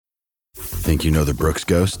Think you know the Brooks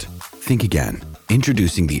Ghost? Think again.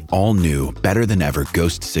 Introducing the all-new, better-than-ever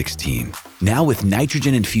Ghost 16. Now with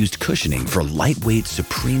nitrogen-infused cushioning for lightweight,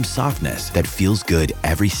 supreme softness that feels good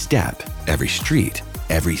every step, every street,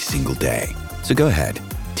 every single day. So go ahead,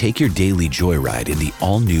 take your daily joyride in the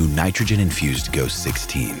all-new nitrogen-infused Ghost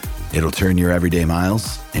 16. It'll turn your everyday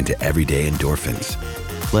miles into everyday endorphins.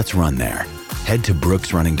 Let's run there. Head to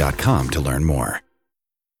brooksrunning.com to learn more.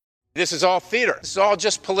 This is all theater. This is all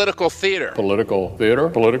just political theater. Political theater.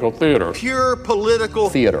 Political theater. Pure political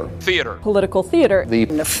theater. Theater. Political theater. The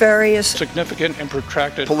nefarious, significant and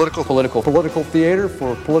protracted political theater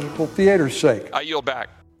for political theater's sake. I yield back.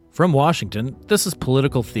 From Washington, this is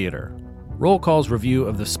Political Theater, Roll Call's review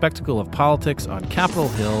of the spectacle of politics on Capitol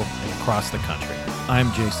Hill and across the country. I'm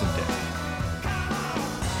Jason Dick.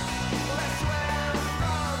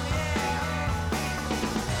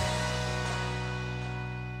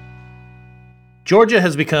 Georgia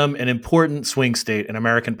has become an important swing state in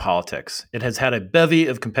American politics. It has had a bevy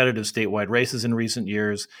of competitive statewide races in recent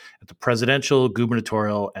years at the presidential,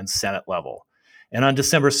 gubernatorial, and Senate level. And on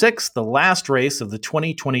December 6th, the last race of the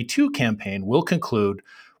 2022 campaign will conclude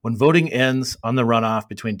when voting ends on the runoff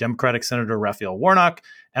between Democratic Senator Raphael Warnock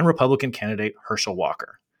and Republican candidate Herschel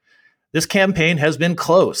Walker. This campaign has been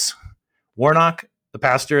close. Warnock, the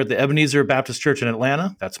pastor at the Ebenezer Baptist Church in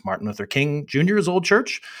Atlanta, that's Martin Luther King Jr.'s old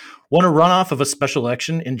church, won a runoff of a special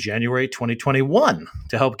election in January 2021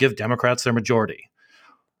 to help give Democrats their majority.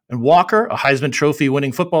 And Walker, a Heisman Trophy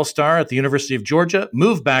winning football star at the University of Georgia,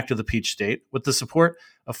 moved back to the Peach State with the support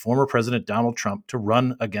of former President Donald Trump to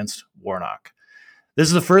run against Warnock. This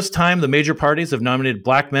is the first time the major parties have nominated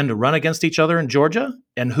black men to run against each other in Georgia,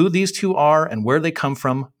 and who these two are and where they come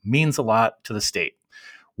from means a lot to the state.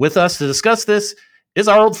 With us to discuss this is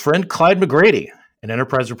our old friend Clyde McGrady, an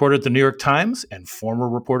enterprise reporter at the New York Times and former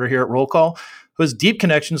reporter here at Roll Call, who has deep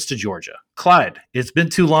connections to Georgia. Clyde, it's been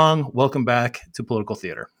too long. Welcome back to Political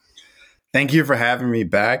Theater. Thank you for having me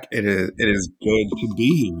back. It is good to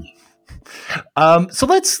be here. So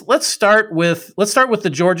let's start with the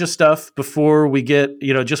Georgia stuff before we get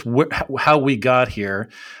just how we got here.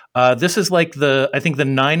 This is like I think the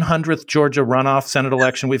 900th Georgia runoff Senate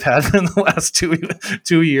election we've had in the last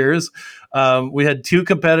two years. We had two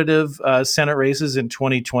competitive Senate races in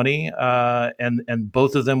 2020, and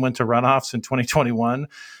both of them went to runoffs in 2021.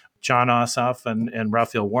 Jon Ossoff and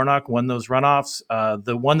Raphael Warnock won those runoffs.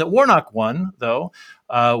 The one that Warnock won, though,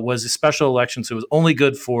 was a special election, so it was only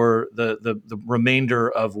good for the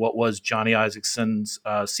remainder of what was Johnny Isakson's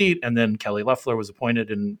seat, and then Kelly Loeffler was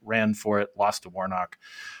appointed and ran for it, lost to Warnock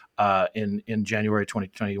in January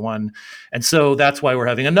 2021. And so that's why we're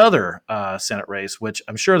having another Senate race, which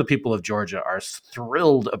I'm sure the people of Georgia are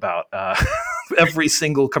thrilled about. Every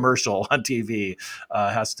single commercial on TV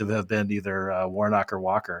has to have been either Warnock or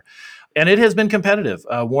Walker. And it has been competitive.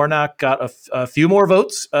 Warnock got a few more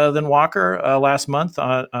votes than Walker last month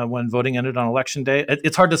when voting ended on Election Day.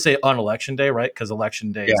 It's hard to say on Election Day, right? Because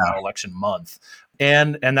Election Day is not election month.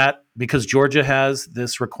 And that because Georgia has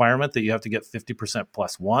this requirement that you have to get 50%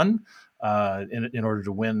 plus one in order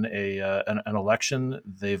to win an election,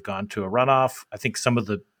 they've gone to a runoff. I think some of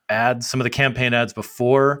the campaign ads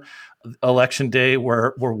before Election Day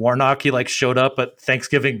where Warnock, he showed up at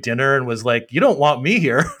Thanksgiving dinner and was like, you don't want me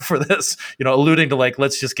here for this, alluding to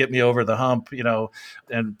let's just get me over the hump,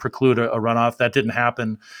 and preclude a runoff. That didn't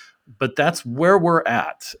happen, but that's where we're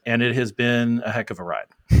at. And it has been a heck of a ride.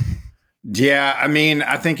 Yeah, I mean,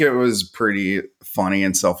 I think it was pretty funny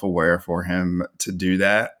and self-aware for him to do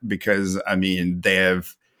that because, I mean, they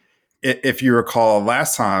have, if you recall,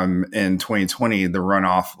 last time in 2020, the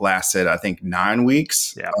runoff lasted, I think, 9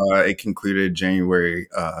 weeks. Yeah. It concluded January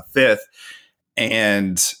 5th.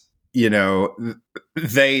 And,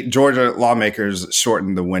 Georgia lawmakers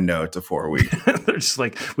shortened the window to 4 weeks. They're just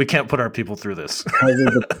like, we can't put our people through this.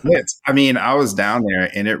 I mean, I was down there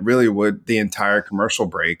and it really would, the entire commercial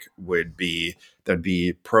break there'd be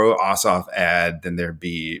pro Ossoff ad, then there'd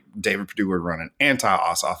be David Perdue would run an anti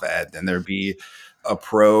Ossoff ad, then there'd be a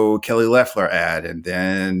pro Kelly Loeffler ad, and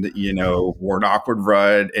then Warnock would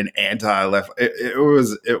run an anti Loeffler. It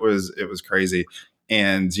was crazy.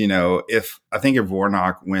 And if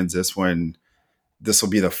Warnock wins this one, this will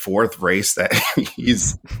be the fourth race that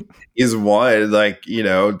he's won.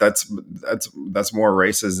 That's more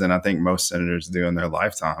races than I think most senators do in their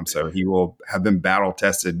lifetime. So he will have been battle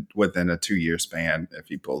tested within a 2-year span if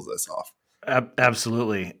he pulls this off.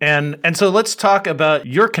 Absolutely. And so let's talk about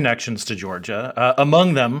your connections to Georgia.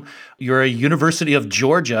 Among them, you're a University of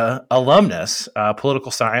Georgia alumnus,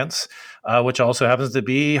 political science, which also happens to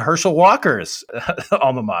be Herschel Walker's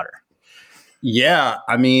alma mater. Yeah,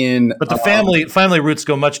 I mean, But the family roots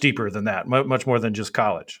go much deeper than that, much more than just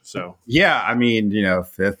college. So yeah, I mean,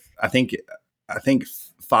 fifth. I think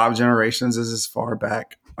 5 generations is as far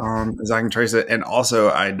back as I can trace it. And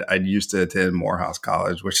also, I'd used to attend Morehouse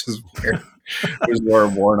College, which is where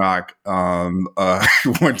Warnock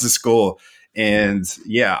went to school. And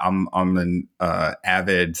yeah, I'm an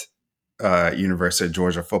avid University of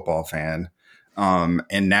Georgia football fan.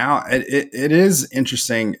 And now it is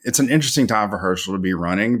interesting. It's an interesting time for Herschel to be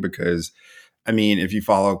running because, I mean, if you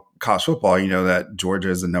follow college football, you know that Georgia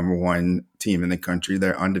is the number one team in the country.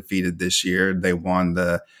 They're undefeated this year. They won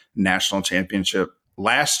the national championship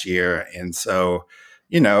last year. And so,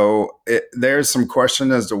 there's some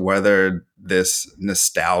question as to whether this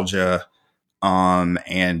nostalgia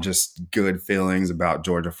and just good feelings about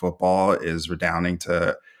Georgia football is redounding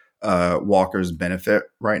to Walker's benefit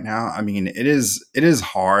right now. I mean, it is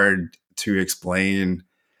hard to explain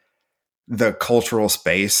the cultural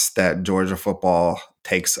space that Georgia football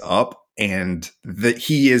takes up, and that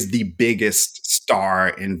he is the biggest star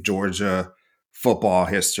in Georgia football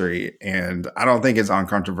history. And I don't think it's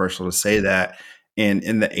uncontroversial to say that. And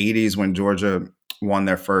in the 80s, when Georgia won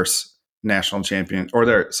their first national champion, or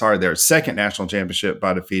their second national championship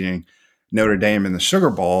by defeating Notre Dame in the Sugar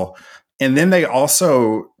Bowl. And then they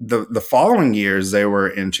also, the following years, they were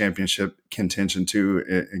in championship contention too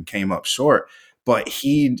and came up short. But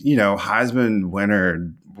he, Heisman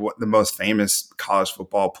winner, the most famous college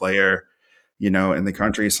football player, in the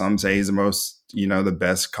country. Some say he's the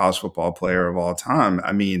best college football player of all time.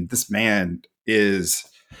 I mean, this man is,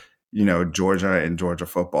 Georgia and Georgia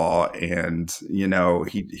football. And,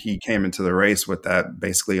 he came into the race with that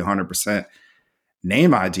basically 100%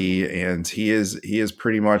 name ID, and he is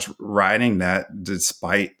pretty much riding that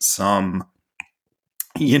despite some,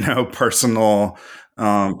 personal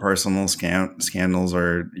scandals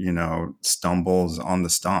or stumbles on the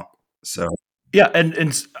stump. So yeah,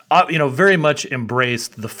 and very much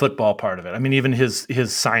embraced the football part of it. I mean, even his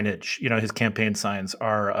signage, his campaign signs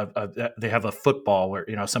are they have a football where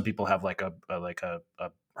some people have like a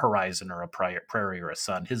horizon or a prairie or a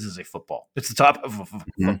sun. His is a football. It's the top of a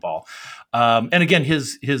football. And again,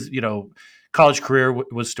 his college career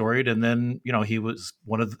was storied, and then he was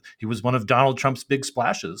one of Donald Trump's big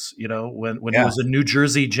splashes. When he was a New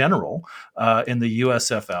Jersey general in the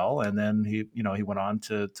USFL, and then he went on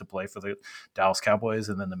to play for the Dallas Cowboys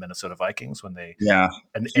and then the Minnesota Vikings when they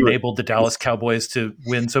enabled the Dallas Cowboys to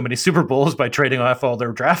win so many Super Bowls by trading off all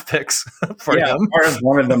their draft picks for him. Part of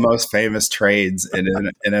one of the most famous trades in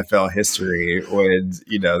NFL history when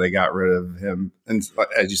they got rid of him, and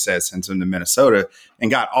as you said, sent him to Minnesota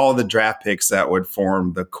and got all the draft picks that would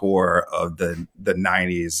form the core of the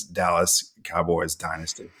 90s Dallas Cowboys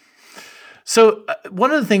dynasty. So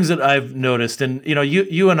one of the things that I've noticed, and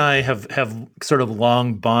you and I have sort of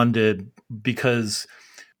long bonded because,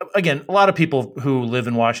 again, a lot of people who live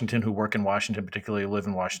in Washington, who work in Washington, particularly live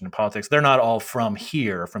in Washington politics, they're not all from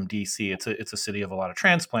here, from DC. It's a city of a lot of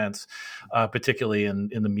transplants, particularly in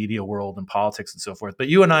the media world and politics and so forth. But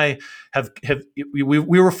you and I we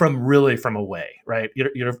were really from away, right?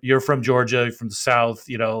 You're from Georgia, you're from the South,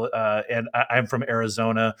 and I'm from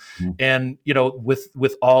Arizona, and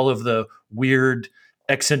with all of the weird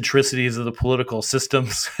eccentricities of the political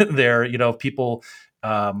systems there, people.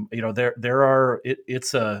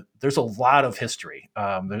 There's a lot of history.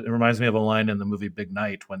 It reminds me of a line in the movie Big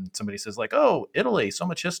Night when somebody says like, "Oh, Italy, so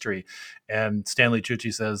much history," and Stanley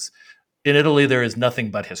Tucci says, "In Italy, there is nothing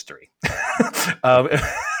but history."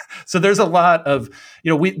 So there's a lot of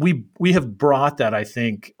we have brought that, I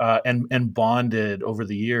think, and bonded over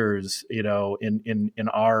the years, in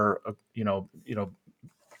our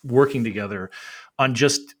working together on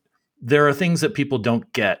just there are things that people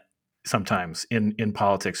don't get sometimes in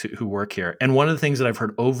politics who work here. And one of the things that I've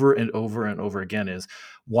heard over and over and over again is,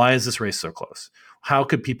 why is this race so close? How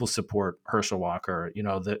could people support Herschel Walker?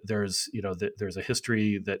 There's a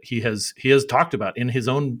history that he has talked about in his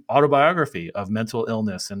own autobiography of mental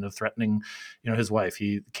illness and of threatening, his wife.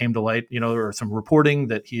 He came to light, or some reporting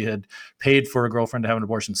that he had paid for a girlfriend to have an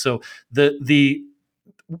abortion. So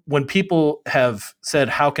when people have said,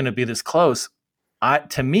 how can it be this close?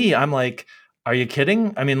 I'm like, are you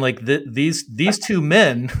kidding? I mean, like these two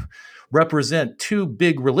men represent two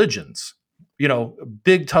big religions,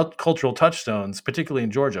 big cultural touchstones, particularly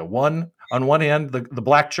in Georgia. One, on one hand, the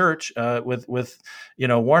black church with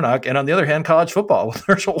Warnock, and on the other hand, college football with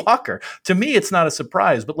Herschel Walker. To me, it's not a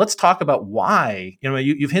surprise. But let's talk about why.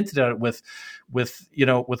 You've hinted at it with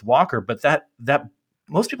Walker, but that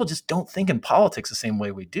most people just don't think in politics the same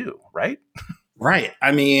way we do, right? Right.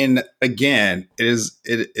 I mean, again,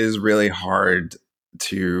 it is really hard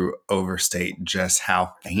to overstate just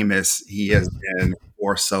how famous he has been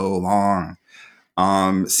for so long.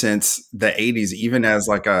 Since the 80s, even as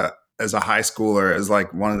a high schooler, as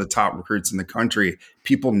like one of the top recruits in the country,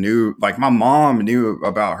 people knew, like my mom knew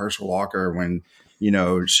about Herschel Walker when,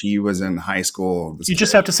 she was in high school. You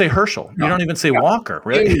just have to say Herschel. You don't even say Walker,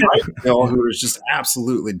 really. Bill, who was just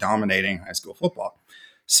absolutely dominating high school football.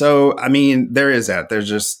 So, I mean, there is that. There's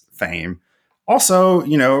just fame. Also,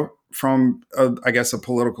 from I guess a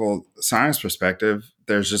political science perspective,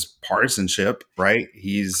 there's just partisanship, right?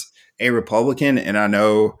 He's a Republican, and I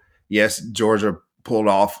know, yes, Georgia pulled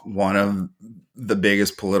off one of the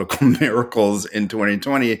biggest political miracles in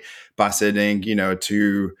 2020 by sending,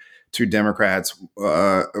 two Democrats,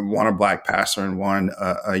 one a black pastor and one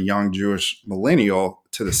a young Jewish millennial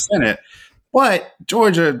to the Senate. But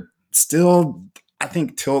Georgia still, I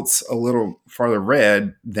think, tilts a little farther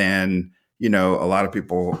red than, a lot of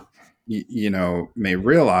people, may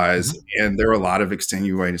realize. And there are a lot of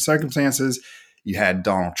extenuating circumstances. You had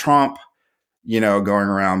Donald Trump, going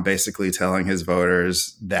around basically telling his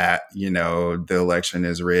voters that, the election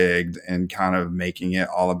is rigged and kind of making it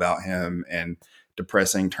all about him and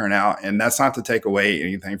depressing turnout. And that's not to take away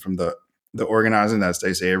anything from the organizing that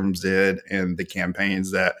Stacey Abrams did and the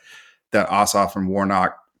campaigns that Ossoff and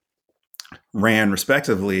Warnock ran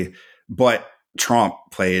respectively. But Trump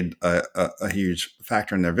played a huge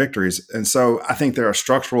factor in their victories. And so I think there are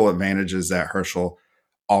structural advantages that Herschel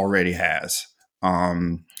already has.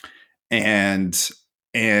 And a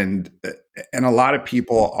lot of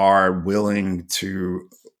people are willing to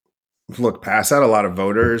look past that. A lot of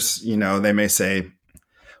voters, they may say,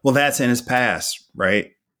 well, that's in his past,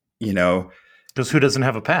 right? Because who doesn't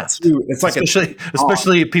have a past? It's like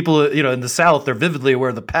especially people, in the South, they're vividly aware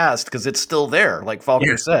of the past because it's still there. Like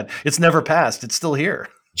Faulkner said, it's never passed. It's still here.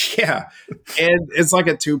 Yeah. And it's like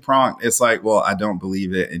a two-pronged. It's like, well, I don't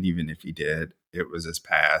believe it. And even if he did, it was his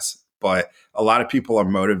past. But a lot of people are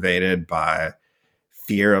motivated by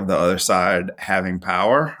fear of the other side having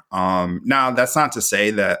power. Now, that's not to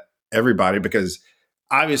say that everybody, because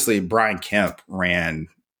obviously Brian Kemp ran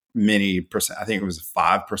many percent. I think it was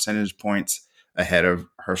 5 percentage points ahead of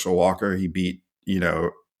Herschel Walker. He beat,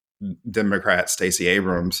 Democrat Stacey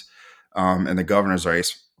Abrams in the governor's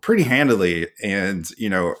race pretty handily. And,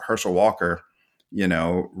 Herschel Walker,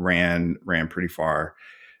 ran pretty far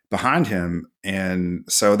behind him. And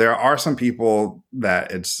so there are some people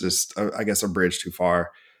that it's just, I guess, a bridge too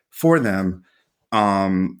far for them.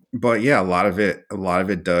 But yeah, a lot of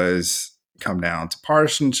it does come down to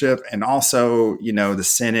partisanship. And also, the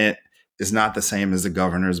Senate is not the same as the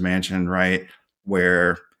governor's mansion, right?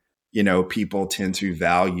 Where, people tend to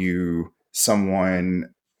value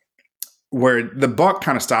someone where the buck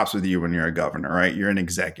kind of stops with you when you're a governor, right? You're an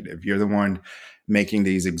executive. You're the one making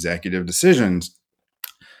these executive decisions.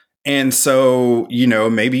 And so,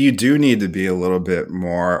 maybe you do need to be a little bit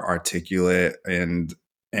more articulate and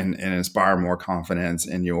inspire more confidence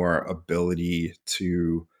in your ability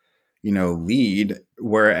to, lead.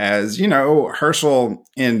 Whereas, Herschel,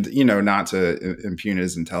 and, not to impugn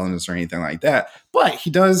his intelligence or anything like that, but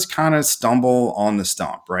he does kind of stumble on the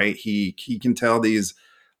stump, right? He can tell these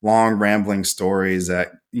long rambling stories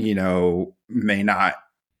that, may not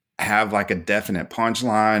have like a definite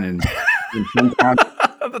punchline and sometimes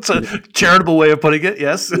that's a charitable way of putting it.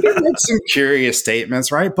 Yes. He makes some curious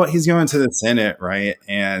statements, right? But he's going to the Senate, right?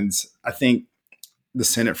 And I think the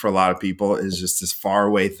Senate for a lot of people is just this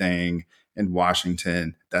faraway thing in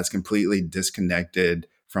Washington that's completely disconnected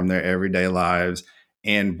from their everyday lives.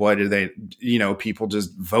 And what do they, people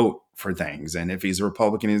just vote for things. And if he's a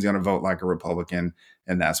Republican, he's going to vote like a Republican.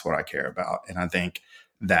 And that's what I care about. And I think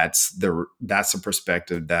that's the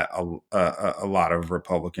perspective that a lot of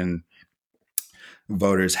Republican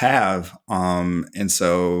voters have. And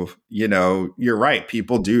so, you're right.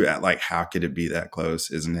 People do like, how could it be that close?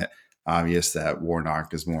 Isn't it obvious that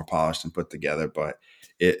Warnock is more polished and put together? But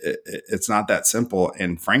it's not that simple.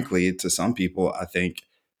 And frankly, to some people, I think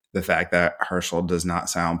the fact that Herschel does not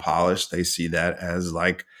sound polished, they see that as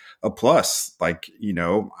like a plus. Like,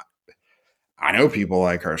 I know people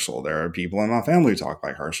like Herschel. There are people in my family who talk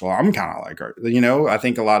like Herschel. I'm kind of like her. I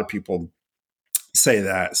think a lot of people say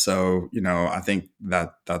that. So, I think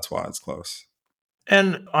that's why it's close.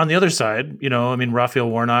 And on the other side, Raphael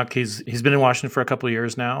Warnock, he's been in Washington for a couple of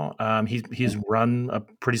years now. He's run a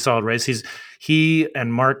pretty solid race. He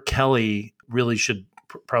and Mark Kelly really should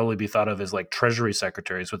probably be thought of as like treasury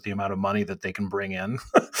secretaries with the amount of money that they can bring in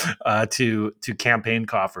to campaign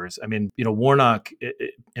coffers. I mean, Warnock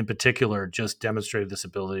in particular just demonstrated this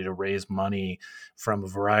ability to raise money from a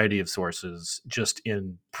variety of sources just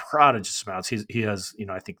in prodigious amounts. He has,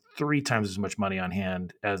 I think 3 times as much money on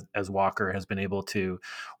hand as Walker has been able to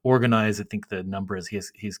organize. I think the number is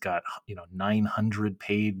he's got 900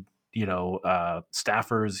 paid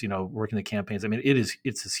staffers working the campaigns. I mean, it's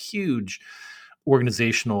this huge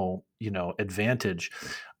organizational advantage.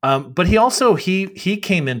 But he also he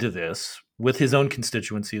came into this with his own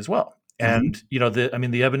constituency as well. And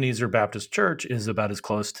the Ebenezer Baptist Church is about as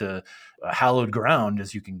close to hallowed ground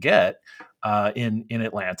as you can get in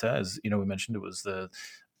Atlanta. As we mentioned, it was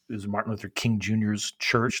Martin Luther King Jr.'s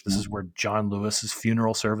church. This is where John Lewis's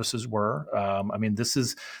funeral services were. This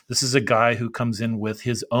is a guy who comes in with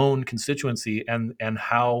his own constituency and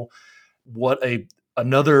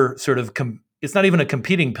another sort of it's not even a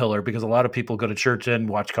competing pillar, because a lot of people go to church and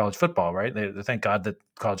watch college football, right? They thank God that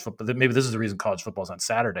college football. Maybe this is the reason college football is on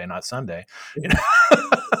Saturday, not Sunday.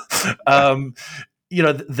 But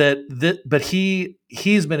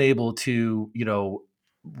he's been able to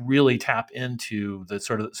really tap into the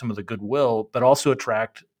sort of some of the goodwill, but also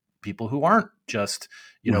attract people who aren't just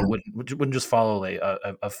wouldn't just follow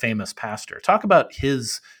a famous pastor. Talk about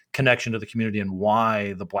his connection to the community and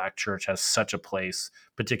why the Black church has such a place,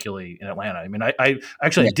 particularly in Atlanta. I mean, I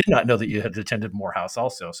actually did not know that you had attended Morehouse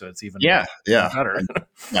also, so it's even better. Yeah.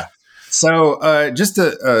 So just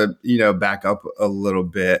to back up a little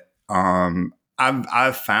bit,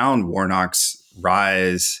 I've found Warnock's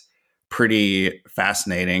rise pretty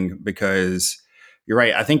fascinating, because you're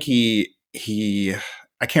right. I think I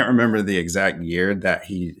can't remember the exact year that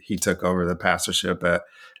he took over the pastorship at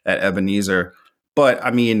Ebenezer. But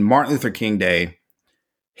I mean, Martin Luther King Day,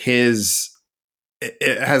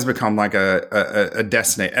 it has become like a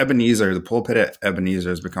destination. Ebenezer, the pulpit at Ebenezer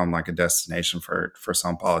has become like a destination for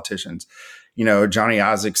some politicians. Johnny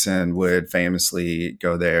Isaacson would famously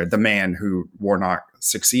go there. The man who Warnock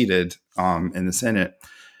succeeded in the Senate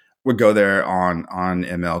would go there on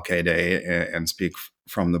MLK Day and speak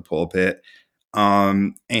from the pulpit.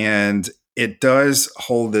 And it does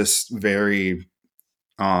hold this very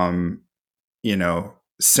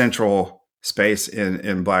central space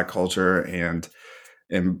in Black culture and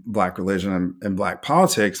in Black religion and Black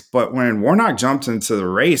politics. But when Warnock jumped into the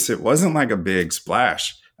race, it wasn't like a big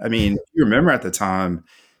splash. I mean, if you remember at the time,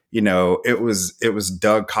 it was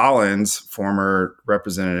Doug Collins, former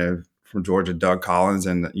representative from Georgia, Doug Collins,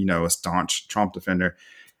 and, a staunch Trump defender,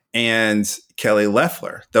 and Kelly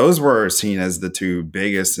Loeffler. Those were seen as the two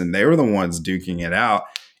biggest, and they were the ones duking it out.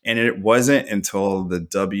 And it wasn't until the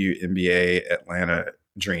WNBA Atlanta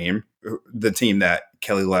Dream, the team that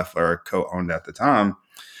Kelly Loeffler co-owned at the time,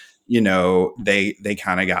 they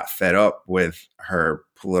kind of got fed up with her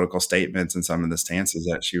political statements and some of the stances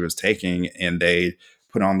that she was taking. And they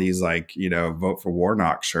put on these vote for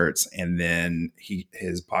Warnock shirts. And then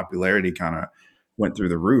his popularity kind of went through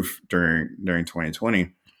the roof during 2020.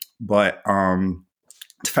 But to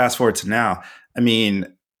fast forward to now,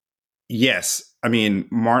 Martin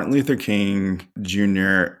Luther King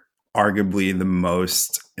Jr., arguably the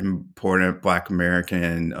most important Black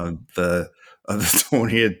American of the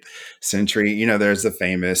 20th century. There's the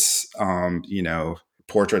famous,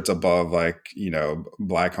 portraits above,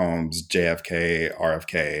 Black homes, JFK,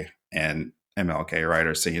 RFK, and MLK, right,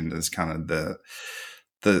 are seen as kind of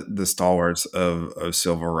the stalwarts of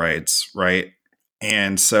civil rights, right?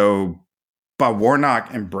 And so by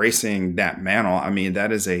Warnock embracing that mantle,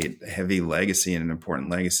 that is a heavy legacy and an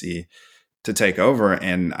important legacy to take over.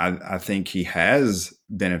 And I think he has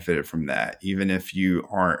benefited from that. Even if you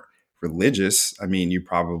aren't religious, you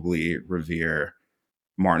probably revere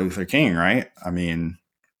Martin Luther King, right?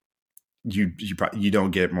 You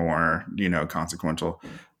don't get more, consequential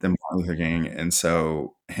than Martin Luther King. And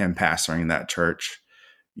so him pastoring that church,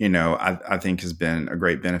 I think has been a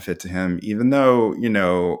great benefit to him, even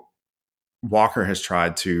though, Walker has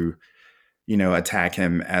tried to, attack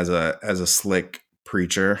him as a slick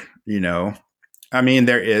preacher. There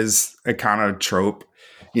is a kind of trope,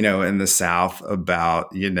 in the South about,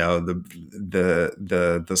 the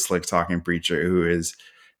slick talking preacher who is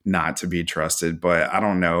not to be trusted. But I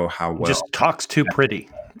don't know how well. Just talks too pretty,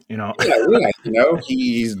 Yeah,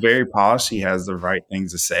 he's very polished. He has the right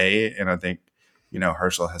things to say, and I think,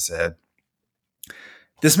 Herschel has said,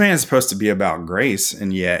 this man is supposed to be about grace,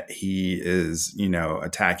 and yet he is,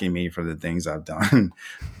 attacking me for the things I've done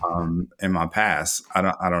in my past.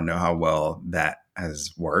 I don't know how well that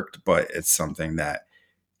has worked, but it's something that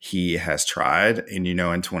he has tried. And, in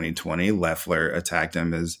 2020, Loeffler attacked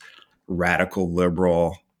him as radical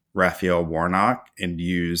liberal Raphael Warnock and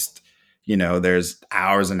used, there's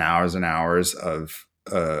hours and hours and hours of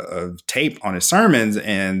tape on his sermons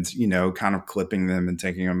and, kind of clipping them and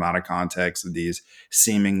taking them out of context of these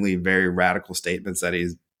seemingly very radical statements that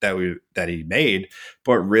he made,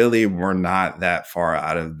 but really were not that far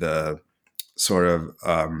out of the sort of,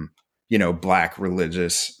 Black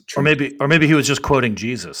religious tradition. Or maybe he was just quoting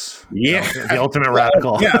Jesus. Yeah. The ultimate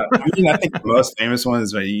radical. Yeah. I think the most famous one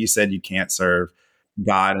is when you said you can't serve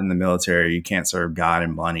God in the military, you can't serve God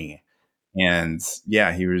in money. And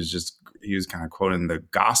yeah, he was kind of quoting the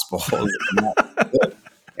gospel.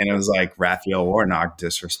 And it was like Raphael Warnock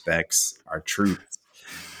disrespects our troops.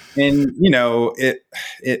 And,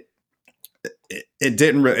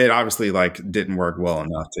 it obviously didn't work well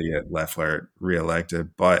enough to get Loeffler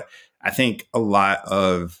reelected. But I think a lot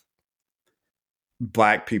of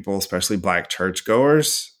Black people, especially Black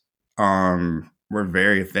churchgoers, were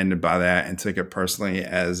very offended by that and took it personally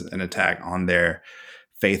as an attack on their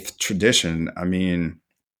faith tradition. I mean,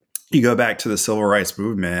 you go back to the civil rights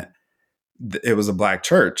movement, it was a Black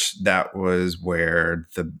church that was where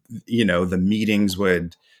the meetings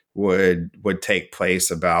would take place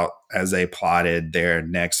about as they plotted their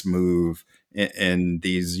next move in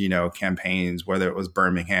these, campaigns, whether it was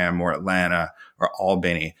Birmingham or Atlanta or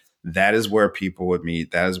Albany. That is where people would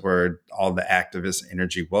meet. That is where all the activist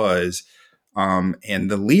energy was.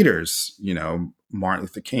 And the leaders, Martin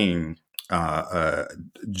Luther King,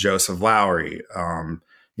 Joseph Lowery,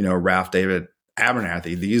 Ralph David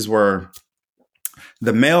Abernathy, these were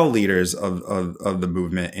the male leaders of the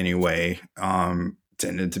movement anyway,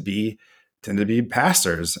 tended to be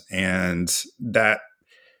pastors. And that,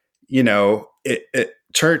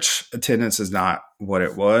 church attendance is not what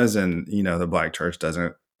it was. And, the Black church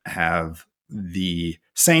doesn't have the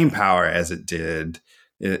same power as it did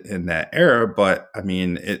in that era. But I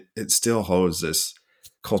mean, it still holds this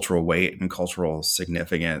cultural weight and cultural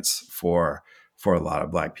significance for a lot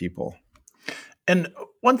of Black people. And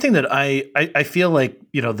one thing that I feel like,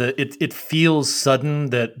 it feels sudden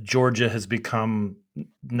that Georgia has become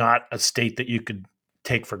not a state that you could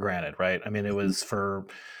take for granted, right? I mean, it was for,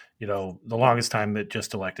 the longest time it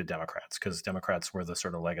just elected Democrats because Democrats were the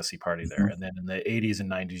sort of legacy party there. And then in the 80s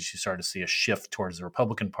and 90s, you started to see a shift towards the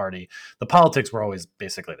Republican Party. The politics were always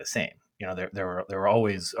basically the same. There were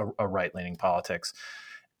always a right-leaning politics.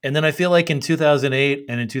 And then I feel like in 2008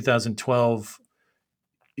 and in 2012,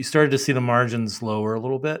 you started to see the margins lower a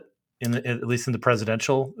little bit, at least in the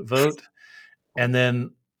presidential vote. And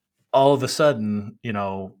then all of a sudden,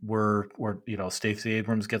 we're Stacey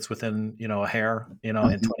Abrams gets within, a hair, in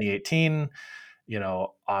 2018,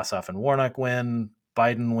 Ossoff and Warnock win,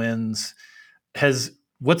 Biden wins.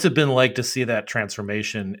 What's it been like to see that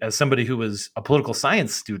transformation as somebody who was a political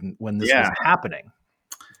science student when this was happening?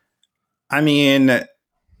 I mean,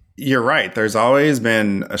 you're right. There's always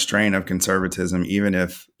been a strain of conservatism, even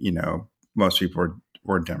if, most people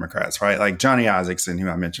were Democrats, right? Like Johnny Isakson, who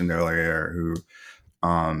I mentioned earlier,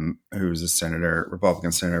 who's a senator,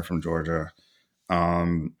 Republican senator from Georgia.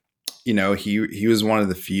 He was one of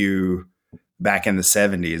the few back in the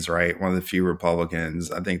 70s, right? One of the few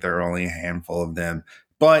Republicans. I think there are only a handful of them.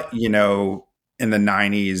 But, in the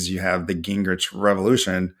 90s, you have the Gingrich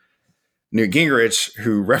Revolution. Newt Gingrich,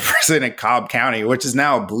 who represented Cobb County, which is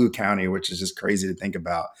now a blue county, which is just crazy to think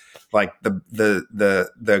about. Like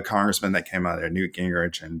the congressman that came out there, Newt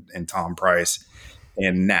Gingrich and Tom Price,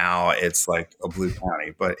 and now it's like a blue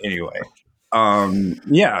county. But anyway,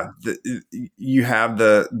 you have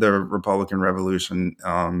the Republican Revolution,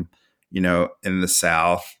 in the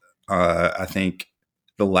South. I think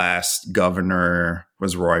the last governor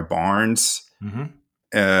was Roy Barnes,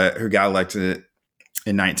 who got elected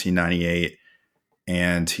in 1998,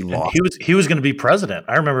 and he lost. He was going to be president.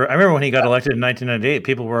 I remember when he got elected in 1998,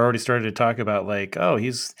 people were already starting to talk about like, oh,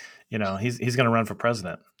 he's going to run for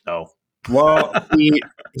president. No. Well,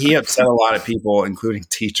 he upset a lot of people, including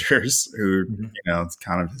teachers, who it's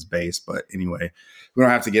kind of his base. But anyway, we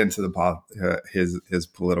don't have to get into the his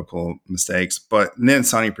political mistakes. But then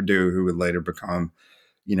Sonny Perdue, who would later become,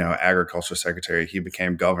 agriculture secretary, he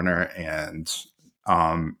became governor, and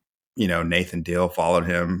Nathan Deal followed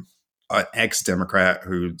him, an ex-Democrat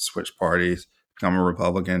who switched parties, become a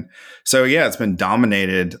Republican. So yeah, it's been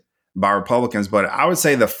dominated by Republicans. But I would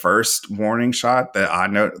say the first warning shot that I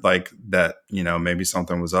know, maybe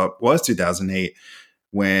something was up, was 2008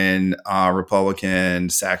 when Republican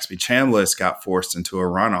Saxby Chambliss got forced into a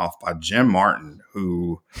runoff by Jim Martin,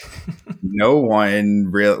 who no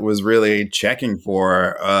one was really checking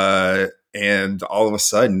for. And all of a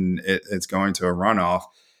sudden it's going to a runoff.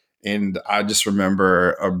 And I just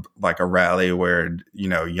remember a rally where,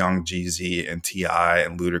 Young Jeezy and T.I.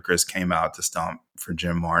 and Ludacris came out to stomp for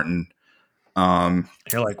Jim Martin.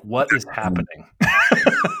 You're like, what is happening?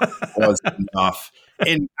 Was enough.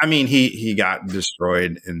 And I mean, he got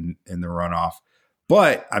destroyed in the runoff,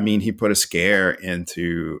 but I mean, he put a scare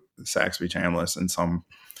into Saxby Chambliss and some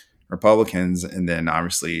Republicans, and then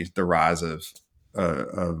obviously the rise of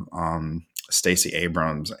Stacey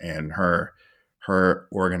Abrams and her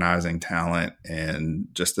organizing talent and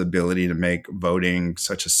just the ability to make voting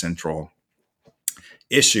such a central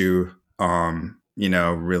issue.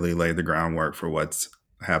 Really laid the groundwork for what's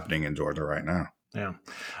happening in Georgia right now. Yeah.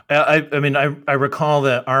 I mean, I recall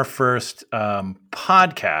that our first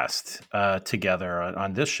podcast together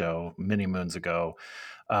on this show many moons ago,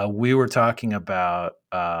 we were talking about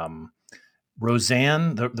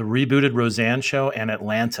Roseanne, the rebooted Roseanne show, and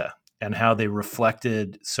Atlanta, and how they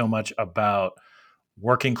reflected so much about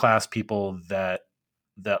working class people that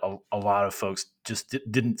a lot of folks just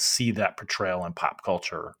didn't see that portrayal in pop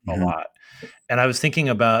culture a lot. And I was thinking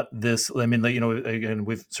about this. I mean, again,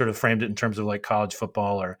 we've sort of framed it in terms of like college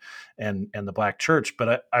football and the Black church.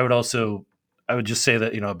 But I would just say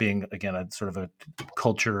that, being again a sort of a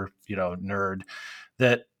culture, nerd,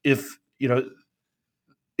 that if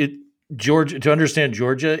Georgia, to understand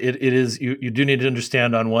Georgia, it is you do need to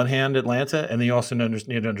understand on one hand Atlanta, and then you also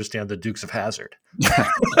need to understand the Dukes of Hazzard.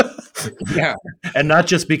 Yeah, and not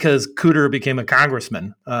just because Cooter became a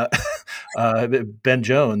congressman, Ben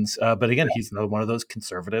Jones, but again, he's one of those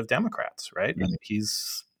conservative Democrats, right? Mm-hmm. And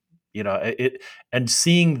he's, and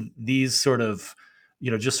seeing these sort of,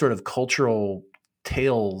 just sort of cultural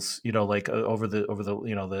tales, like over the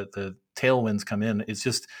the tailwinds come in. It's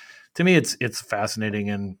just, to me, it's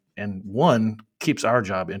fascinating, and one keeps our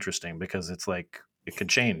job interesting because it's like it could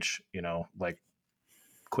change, like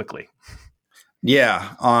quickly.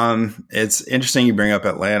 Yeah, it's interesting you bring up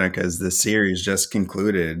Atlanta because the series just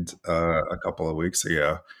concluded a couple of weeks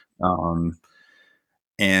ago,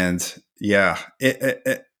 and yeah,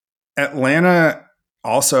 Atlanta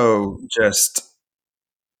also just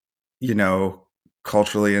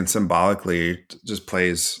culturally and symbolically just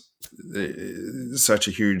plays such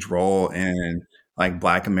a huge role in like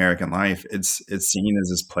Black American life. It's seen as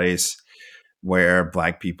this place where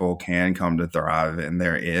Black people can come to thrive, and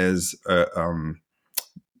there is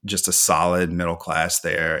just a solid middle class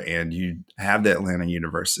there. And you have the Atlanta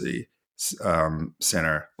University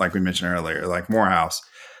Center, like we mentioned earlier, like Morehouse,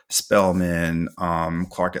 Spelman,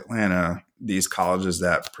 Clark Atlanta, these colleges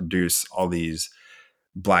that produce all these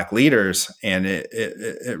Black leaders, and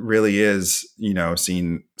it really is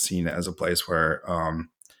seen as a place where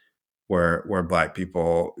Black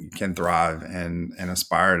people can thrive and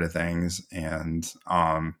aspire to things. And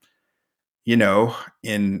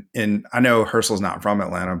in I know Herschel's not from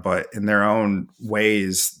Atlanta, but in their own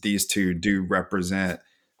ways, these two do represent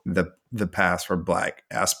the path for Black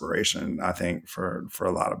aspiration, I think, for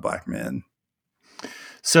a lot of Black men.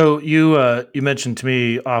 So you mentioned to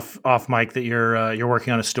me off mic that you're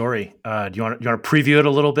working on a story. Do you want to preview it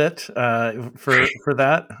a little bit for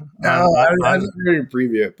that? No, I didn't really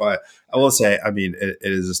preview it, but I will say, I mean, it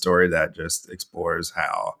is a story that just explores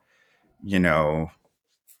how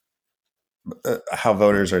how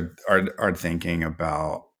voters are thinking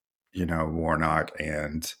about Warnock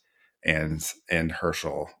and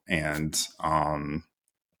Herschel, and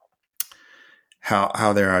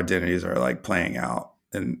how their identities are like playing out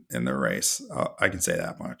in the race. I can say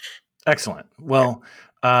that much. Excellent. Well,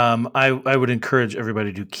 I would encourage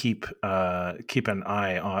everybody to keep an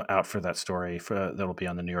eye out for that story. That'll be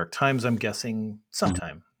on the New York Times, I'm guessing,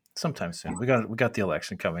 sometime soon. We got the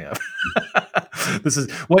election coming up. This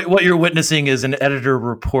is what you're witnessing is an editor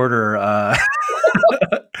reporter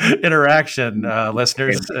interaction,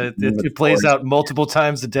 listeners. It plays out multiple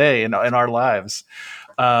times a day in our lives.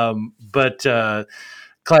 But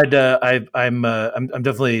Clyde, I'm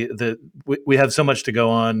definitely we have so much to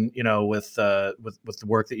go on, with the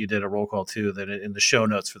work that you did at Roll Call too. That in the show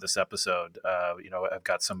notes for this episode, I've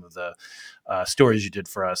got some of the stories you did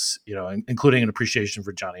for us, including an appreciation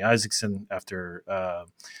for Johnny Isaacson after,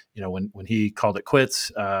 when he called it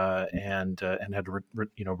quits and had to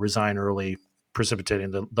resign early,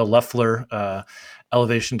 precipitating the Loeffler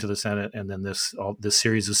elevation to the Senate, and then this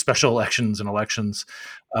series of special elections,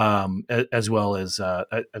 as well as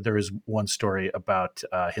there is one story about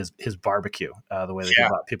his barbecue, the way that he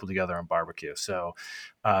brought people together on barbecue. So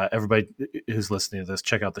everybody who's listening to this,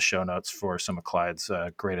 check out the show notes for some of Clyde's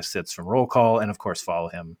greatest hits from Roll Call, and of course follow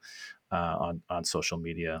him on social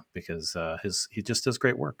media because he just does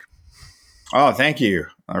great work. Oh, thank you.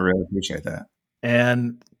 I really appreciate that.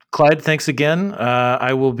 And Clyde, thanks again.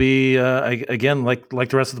 I will be again, like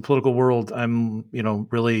the rest of the political world. I'm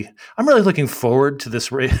really looking forward to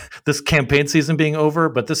this this campaign season being over.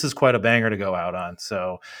 But this is quite a banger to go out on.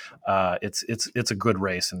 So it's a good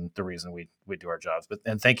race, and the reason we do our jobs.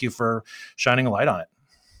 And thank you for shining a light on it.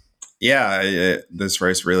 Yeah, this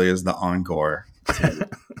race really is the encore.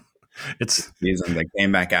 It's season. They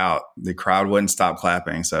came back out. The crowd wouldn't stop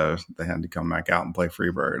clapping, so they had to come back out and play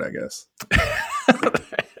Freebird, I guess.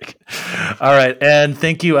 All right. And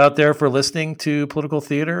thank you out there for listening to Political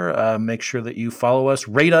Theater. Make sure that you follow us,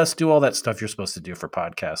 rate us, do all that stuff you're supposed to do for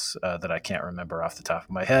podcasts that I can't remember off the top of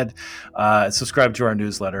my head. Subscribe to our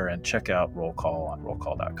newsletter and check out Roll Call on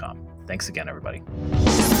rollcall.com. Thanks again, everybody.